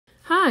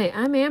Hi,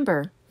 I'm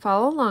Amber.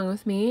 Follow along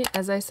with me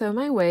as I sew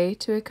my way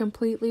to a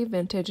completely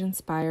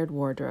vintage-inspired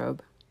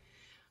wardrobe.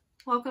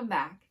 Welcome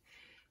back.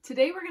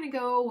 Today we're going to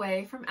go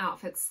away from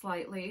outfits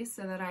slightly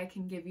so that I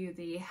can give you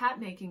the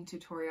hat making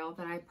tutorial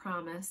that I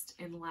promised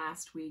in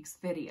last week's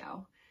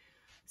video.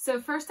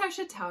 So first I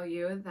should tell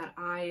you that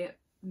I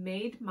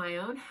made my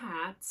own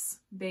hats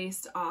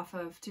based off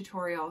of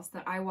tutorials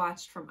that I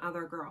watched from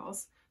other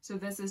girls. So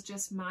this is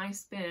just my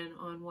spin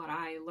on what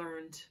I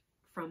learned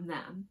from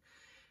them.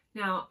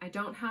 Now, I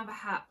don't have a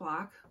hat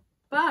block,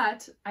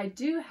 but I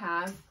do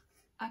have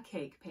a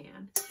cake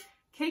pan.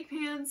 Cake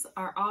pans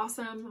are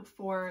awesome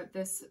for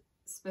this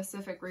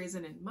specific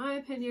reason, in my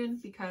opinion,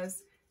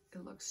 because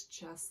it looks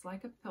just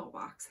like a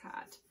Pillbox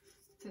hat.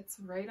 Fits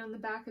right on the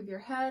back of your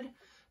head,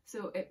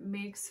 so it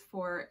makes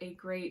for a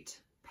great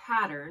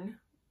pattern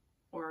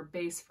or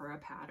base for a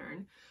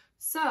pattern.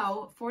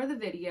 So for the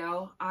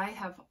video, I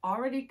have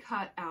already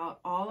cut out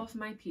all of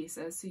my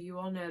pieces, so you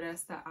will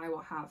notice that I will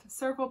have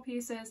circle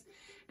pieces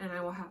and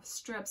I will have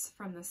strips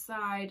from the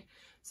side.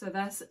 So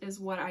this is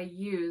what I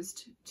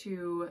used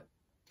to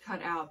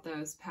cut out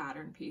those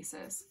pattern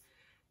pieces.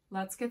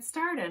 Let's get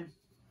started.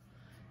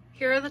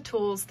 Here are the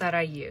tools that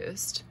I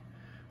used: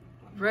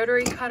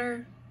 rotary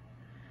cutter,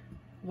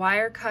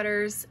 wire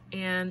cutters,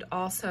 and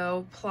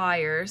also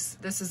pliers.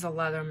 This is a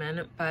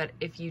Leatherman, but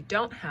if you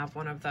don't have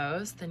one of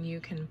those, then you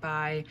can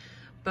buy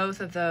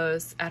both of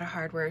those at a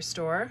hardware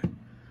store.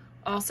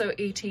 Also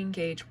 18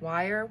 gauge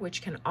wire,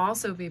 which can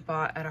also be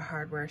bought at a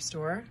hardware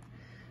store,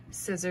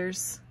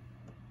 scissors,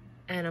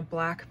 and a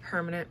black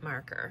permanent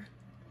marker.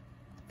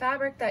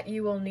 Fabric that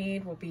you will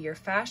need will be your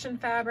fashion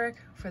fabric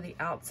for the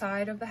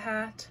outside of the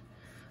hat,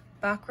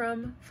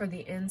 buckram for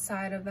the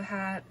inside of the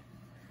hat,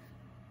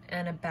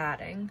 and a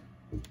batting.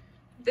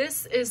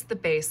 This is the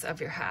base of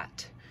your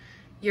hat.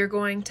 You're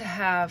going to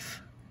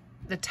have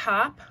the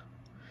top,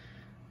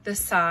 the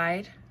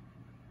side,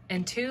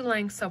 and 2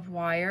 lengths of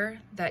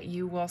wire that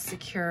you will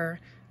secure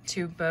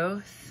to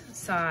both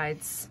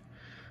sides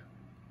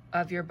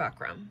of your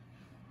buckram.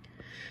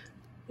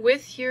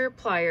 With your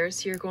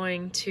pliers, you're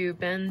going to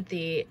bend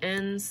the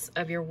ends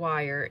of your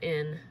wire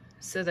in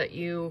so that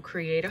you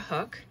create a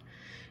hook.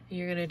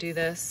 You're going to do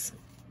this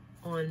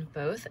on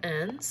both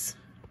ends.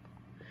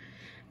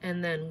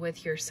 And then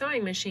with your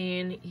sewing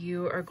machine,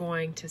 you are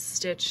going to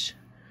stitch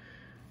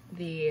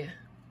the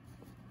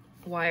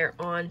wire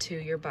onto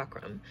your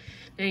buckram.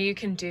 Now you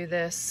can do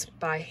this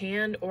by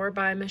hand or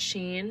by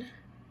machine,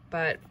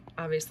 but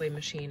obviously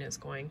machine is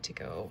going to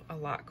go a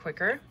lot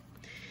quicker.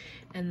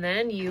 And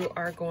then you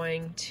are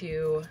going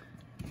to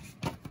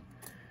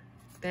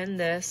bend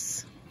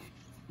this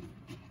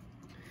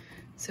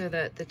so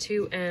that the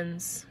 2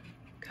 ends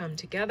come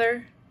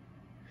together,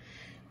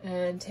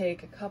 and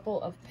take a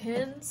couple of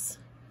pins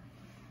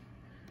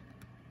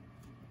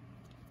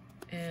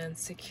and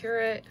secure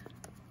it.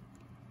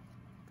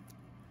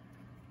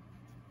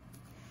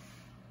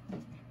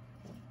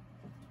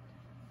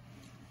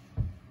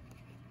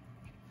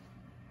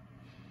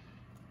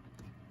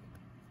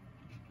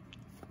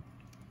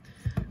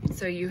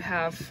 So you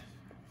have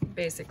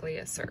basically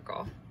a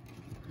circle.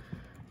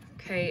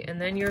 Okay, and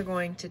then you're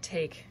going to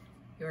take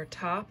your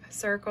top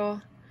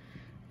circle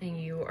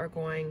and you are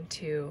going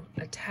to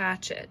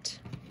attach it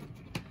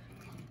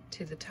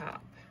to the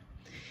top.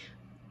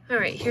 All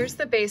right, here's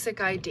the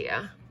basic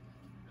idea.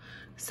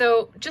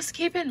 So just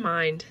keep in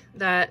mind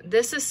that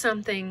this is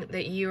something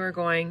that you are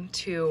going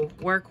to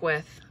work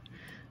with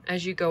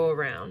as you go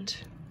around.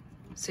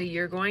 So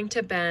you're going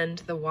to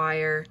bend the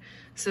wire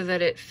so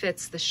that it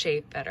fits the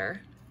shape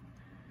better.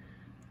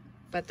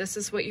 But this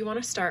is what you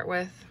want to start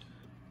with.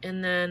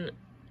 And then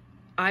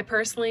I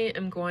personally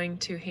am going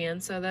to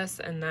hand sew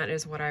this, and that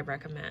is what I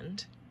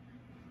recommend.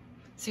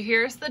 So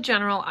here's the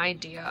general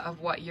idea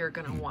of what you're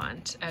going to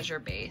want as your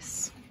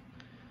base.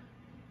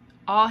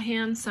 All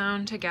hand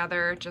sewn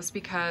together, just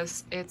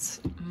because it's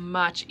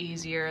much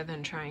easier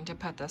than trying to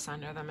put this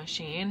under the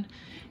machine.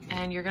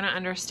 And you're going to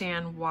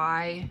understand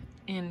why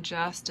in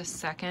just a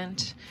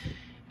second.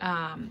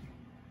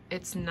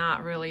 It's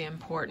not really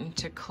important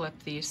to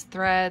clip these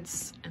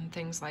threads and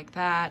things like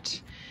that.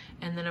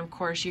 And then of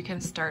course you can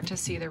start to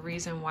see the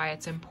reason why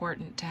it's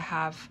important to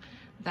have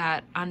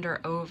that under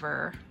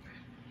over,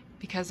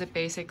 because it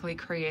basically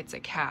creates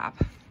a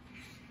cap.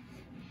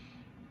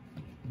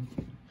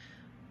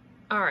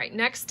 All right,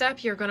 next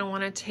step, you're going to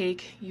want to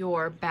take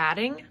your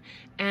batting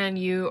and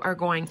you are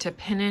going to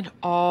pin it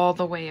all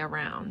the way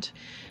around.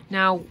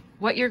 Now,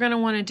 what you're going to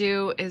want to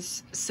do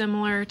is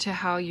similar to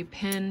how you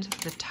pinned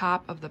the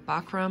top of the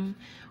buckram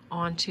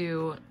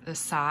onto the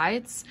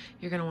sides.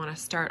 You're going to want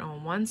to start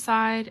on one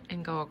side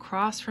and go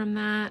across from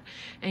that,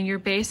 and you're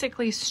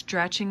basically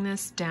stretching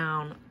this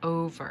down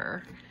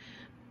over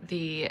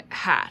the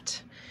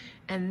hat.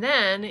 And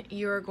then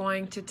you're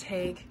going to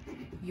take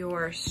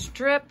your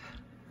strip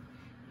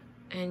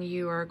and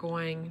you are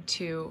going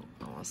to,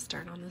 I'll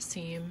start on the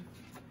seam,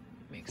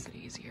 makes it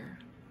easier.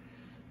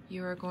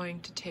 You are going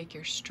to take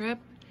your strip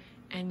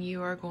and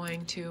you are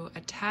going to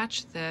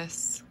attach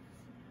this,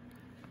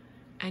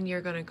 and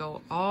you're going to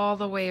go all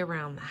the way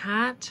around the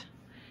hat,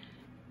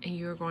 and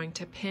you're going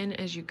to pin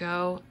as you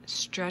go,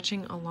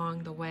 stretching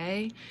along the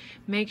way.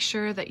 Make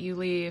sure that you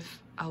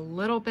leave a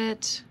little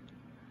bit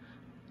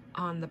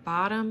on the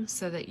bottom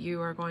so that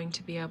you are going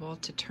to be able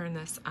to turn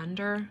this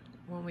under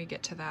when we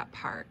get to that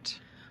part.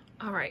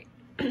 All right,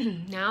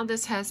 now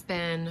this has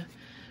been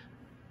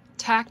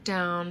tacked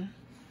down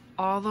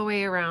all the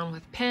way around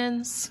with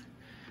pins.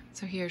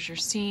 So here's your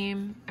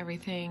seam.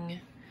 Everything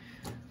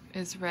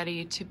is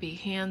ready to be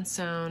hand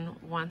sewn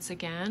once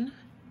again.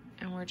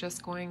 And we're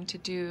just going to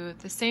do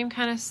the same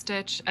kind of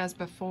stitch as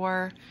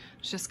before.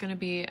 It's just going to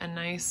be a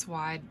nice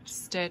wide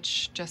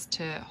stitch just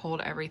to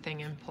hold everything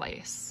in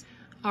place.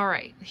 All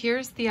right,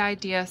 here's the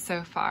idea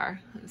so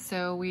far.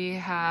 So we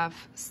have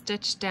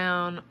stitched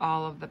down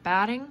all of the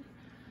batting,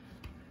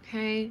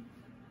 okay,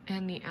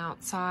 and the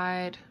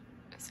outside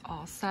is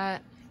all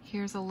set.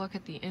 Here's a look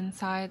at the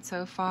inside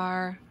so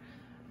far.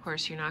 Of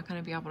course, you're not going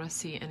to be able to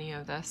see any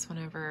of this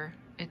whenever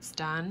it's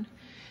done.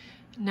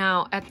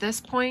 Now, at this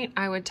point,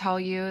 I would tell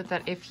you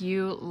that if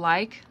you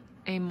like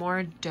a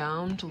more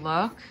domed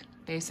look,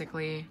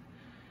 basically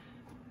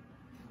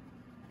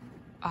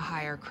a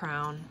higher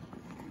crown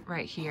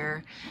right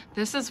here,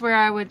 this is where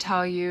I would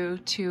tell you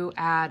to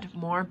add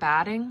more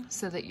batting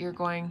so that you're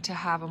going to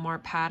have a more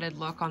padded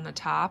look on the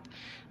top,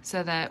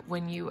 so that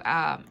when you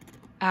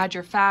add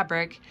your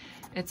fabric,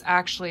 it's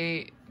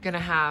actually going to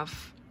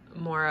have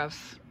more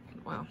of,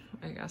 well,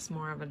 I guess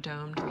more of a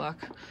domed look.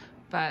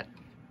 But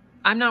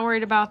I'm not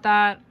worried about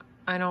that.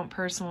 I don't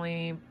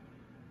personally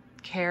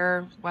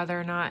care whether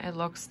or not it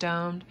looks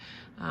domed.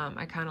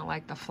 I kind of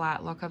like the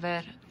flat look of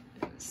it,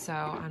 so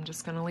I'm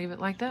just going to leave it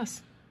like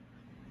this.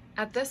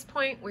 At this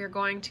point, we're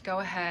going to go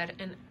ahead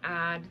and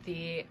add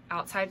the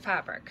outside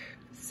fabric.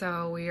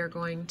 So we are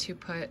going to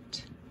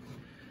put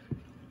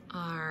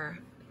our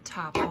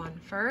top on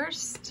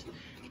first.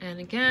 And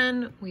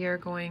again, we are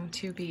going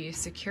to be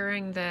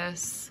securing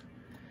this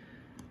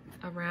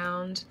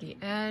around the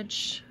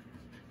edge,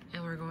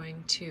 and we're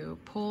going to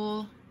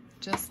pull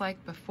just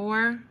like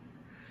before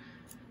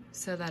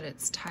so that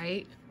it's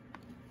tight.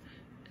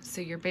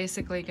 So you're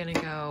basically going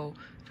to go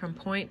from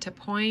point to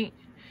point,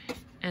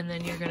 and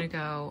then you're going to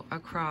go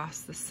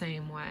across the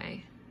same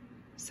way.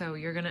 So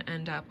you're going to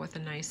end up with a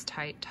nice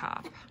tight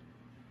top.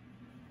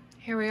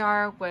 Here we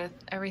are with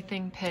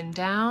everything pinned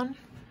down.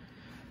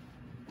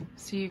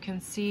 So you can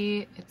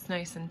see it's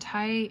nice and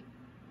tight.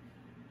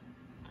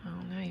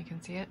 Oh, now you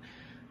can see it.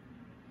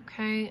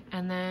 Okay,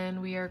 and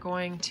then we are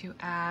going to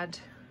add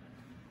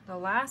the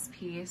last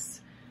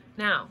piece.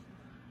 Now,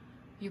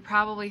 you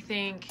probably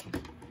think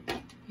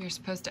you're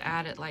supposed to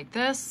add it like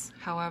this.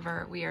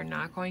 However, we are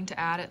not going to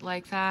add it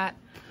like that.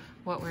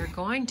 What we're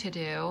going to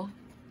do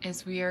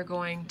is we are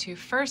going to,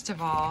 first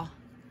of all,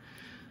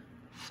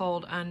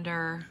 fold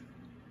under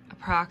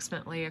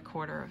approximately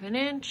 1/4 of an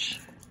inch.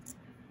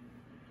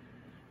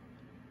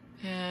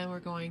 And we're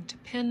going to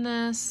pin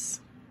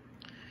this,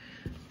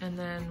 and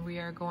then we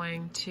are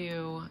going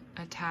to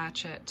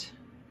attach it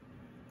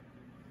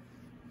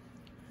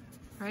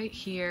right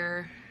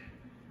here.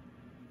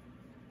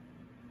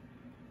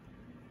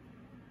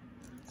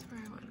 That's where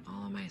I want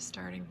all of my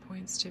starting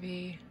points to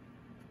be.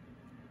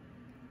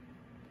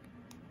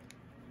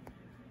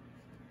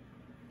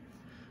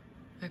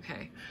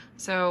 Okay,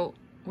 so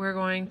we're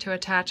going to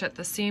attach at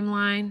the seam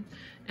line,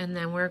 and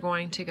then we're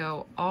going to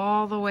go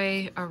all the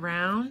way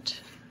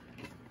around.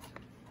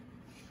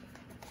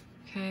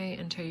 Okay,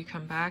 until you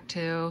come back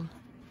to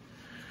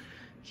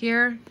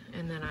here,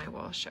 and then I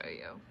will show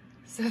you.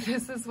 So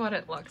this is what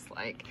it looks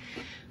like.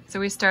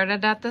 So we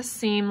started at the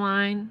seam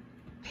line,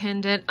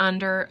 pinned it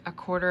under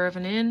 1/4 of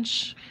an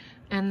inch,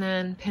 and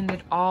then pinned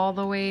it all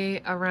the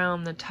way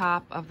around the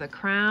top of the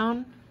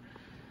crown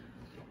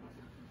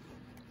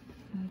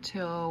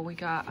until we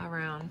got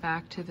around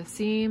back to the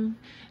seam.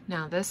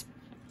 Now this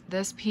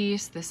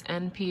piece, this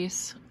end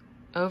piece,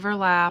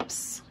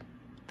 overlaps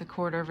the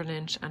 1/4 of an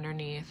inch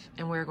underneath,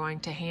 and we're going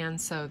to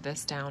hand sew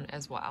this down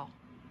as well.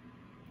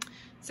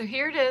 So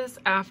here it is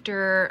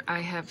after I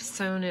have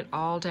sewn it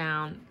all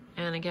down,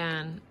 and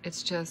again,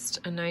 it's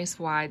just a nice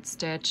wide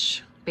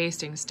stitch,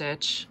 basting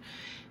stitch,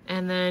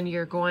 and then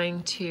you're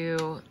going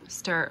to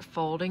start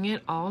folding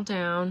it all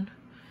down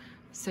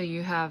so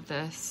you have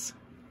this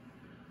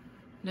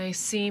nice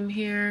seam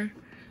here.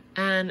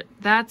 And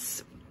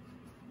that's,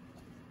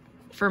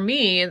 for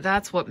me,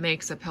 that's what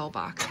makes a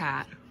Pillbox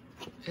hat,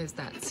 is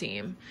that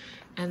seam.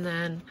 And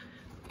then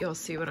you'll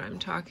see what I'm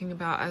talking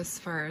about as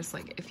far as,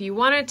 like, if you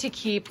wanted to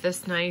keep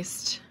this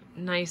nice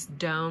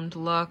domed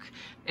look,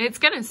 it's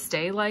gonna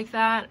stay like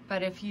that,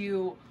 but if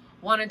you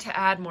wanted to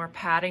add more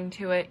padding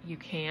to it, you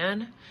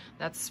can.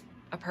 That's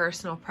a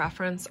personal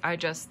preference. I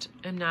just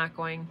am not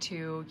going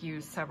to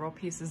use several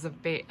pieces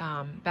of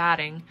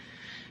batting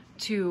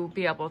to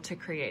be able to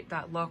create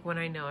that look when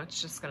I know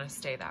it's just gonna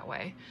stay that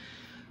way.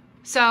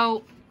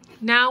 So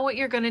now what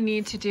you're gonna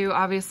need to do,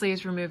 obviously,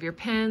 is remove your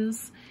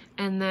pins,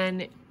 and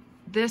then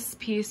this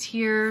piece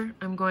here,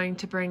 I'm going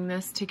to bring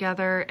this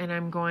together, and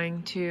I'm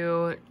going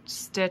to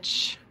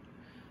stitch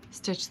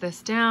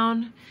this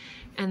down,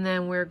 and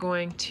then we're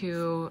going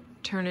to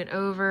turn it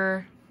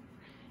over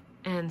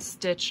and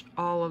stitch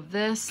all of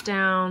this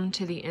down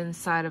to the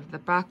inside of the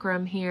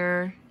buckram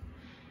here,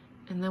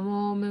 and then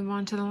we'll move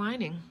on to the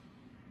lining.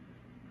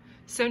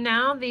 So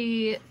now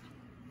the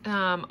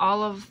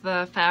all of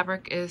the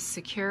fabric is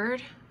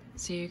secured,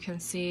 so you can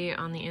see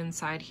on the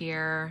inside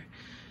here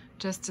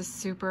just a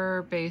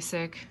super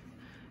basic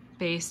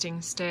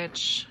basting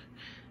stitch,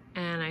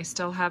 and I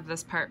still have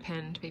this part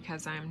pinned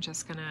because I'm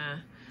just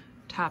gonna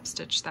top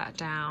stitch that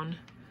down.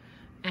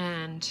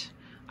 And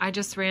I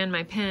just ran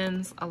my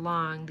pins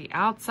along the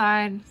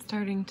outside.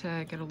 Starting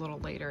to get a little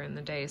later in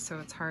the day, so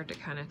it's hard to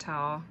kind of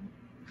tell.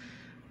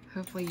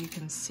 Hopefully you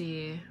can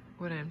see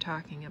what I'm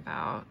talking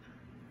about.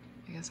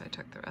 I guess I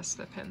took the rest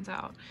of the pins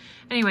out.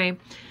 Anyway,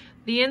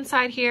 the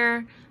inside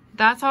here,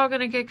 that's all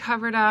gonna get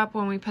covered up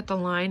when we put the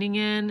lining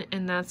in,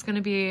 and that's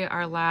gonna be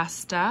our last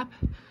step.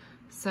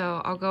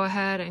 So I'll go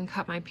ahead and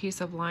cut my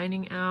piece of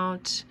lining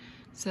out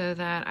so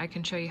that I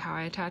can show you how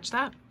I attach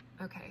that.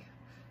 Okay,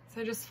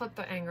 so just flip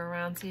the angle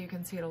around so you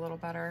can see it a little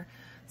better.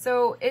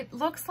 So it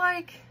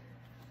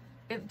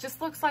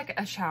just looks like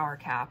a shower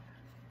cap.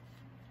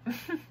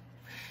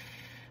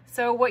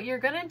 So what you're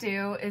gonna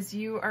do is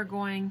you're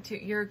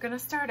gonna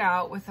start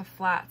out with a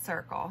flat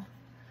circle,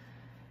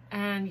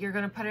 and you're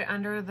gonna put it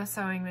under the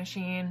sewing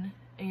machine,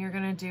 and you're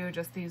gonna do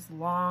just this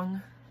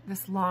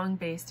long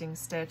basting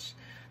stitch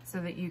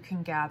so that you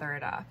can gather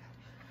it up.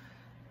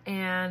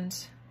 And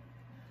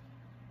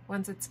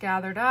once it's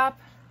gathered up,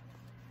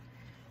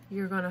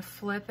 you're gonna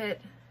flip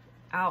it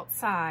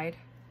outside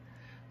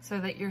so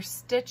that you're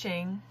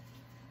stitching.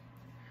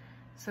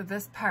 So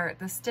this part,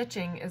 the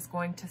stitching is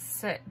going to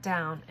sit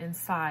down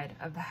inside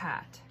of the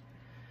hat.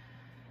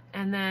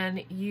 And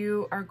then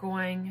you are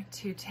going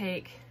to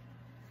take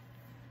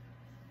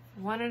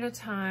one at a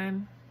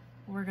time.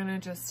 I'm gonna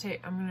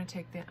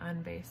take the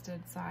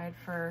unbasted side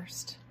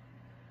first.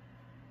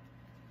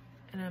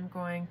 And I'm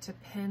going to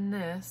pin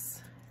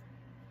this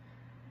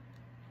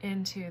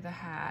into the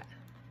hat.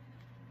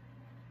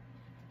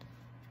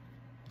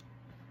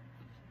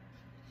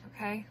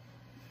 Okay,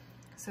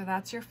 so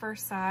that's your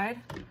first side.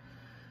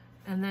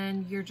 And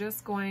then you're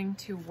just going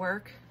to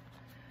work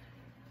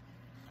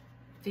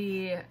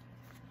the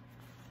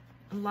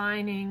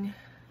lining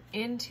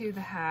into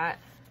the hat.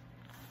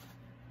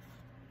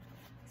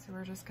 So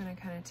we're just going to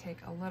kind of take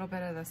a little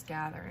bit of this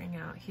gathering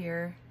out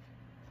here,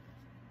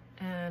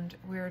 and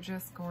we're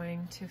just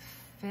going to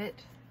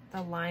fit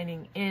the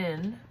lining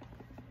in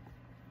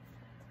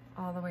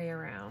all the way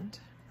around.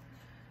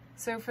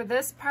 So for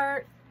this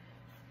part,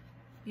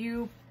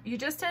 you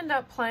just end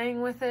up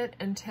playing with it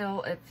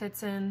until it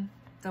fits in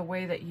the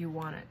way that you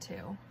want it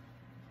to.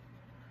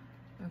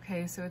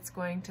 Okay, so it's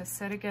going to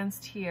sit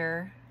against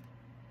here,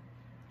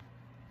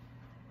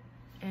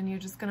 and you're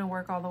just gonna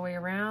work all the way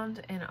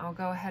around, and I'll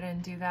go ahead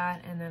and do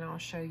that, and then I'll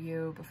show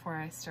you before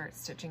I start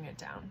stitching it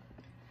down.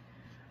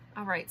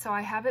 All right, so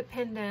I have it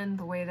pinned in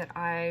the way that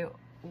I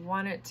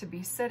want it to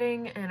be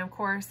sitting, and of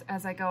course,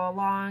 as I go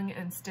along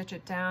and stitch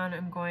it down,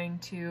 I'm going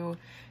to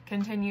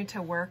continue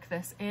to work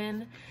this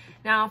in.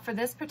 Now, for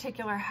this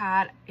particular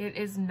hat, it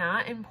is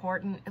not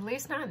important, at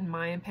least not in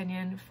my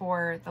opinion,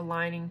 for the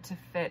lining to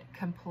fit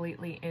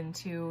completely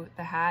into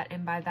the hat.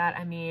 And by that,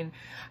 I mean,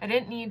 I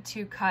didn't need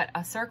to cut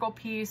a circle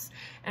piece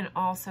and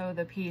also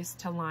the piece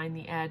to line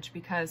the edge,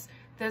 because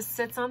this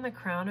sits on the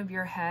crown of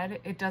your head.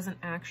 It doesn't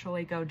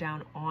actually go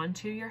down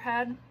onto your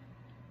head.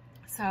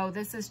 So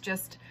this is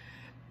just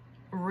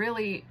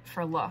really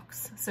for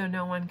looks, so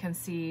no one can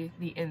see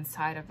the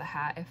inside of the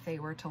hat if they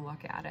were to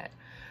look at it.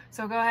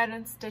 So go ahead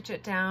and stitch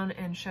it down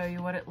and show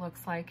you what it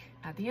looks like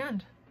at the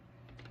end.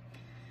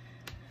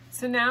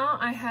 So now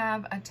I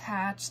have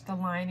attached the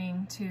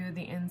lining to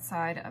the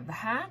inside of the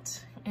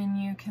hat, and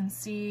you can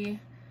see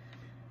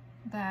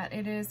that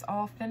it is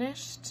all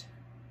finished.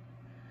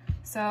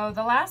 So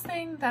the last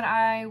thing that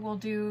I will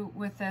do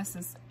with this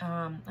is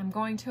I'm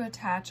going to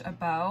attach a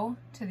bow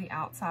to the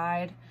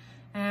outside.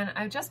 And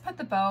I've just put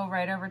the bow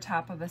right over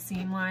top of the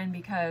seam line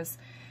because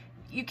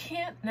you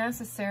can't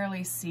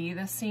necessarily see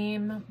the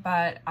seam,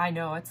 but I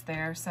know it's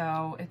there,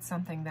 so it's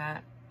something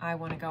that I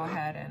want to go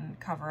ahead and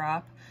cover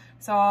up.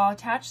 So I'll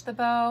attach the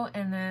bow,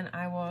 and then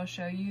I will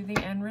show you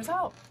the end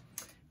result.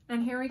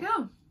 And here we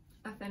go,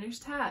 a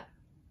finished hat.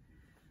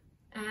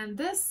 And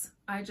this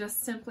I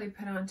just simply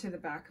put onto the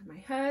back of my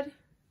head,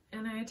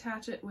 and I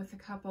attach it with a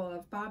couple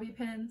of bobby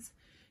pins.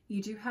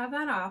 You do have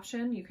that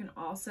option. You can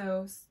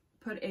also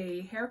put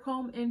a hair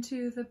comb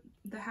into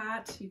the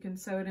hat. You can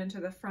sew it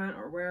into the front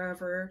or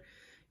wherever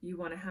you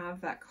want to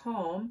have that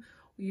comb.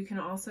 You can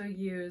also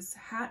use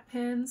hat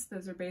pins.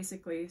 Those are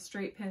basically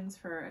straight pins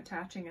for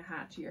attaching a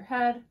hat to your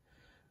head,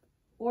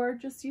 or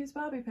just use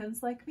bobby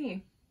pins like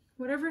me.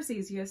 Whatever's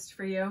easiest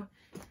for you.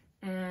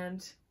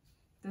 And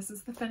this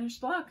is the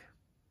finished look.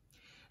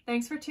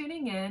 Thanks for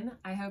tuning in.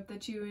 I hope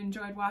that you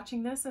enjoyed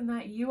watching this and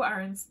that you are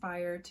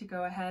inspired to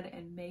go ahead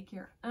and make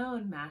your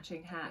own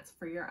matching hats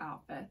for your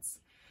outfits.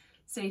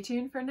 Stay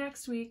tuned for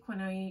next week when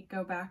I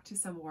go back to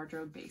some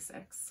wardrobe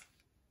basics.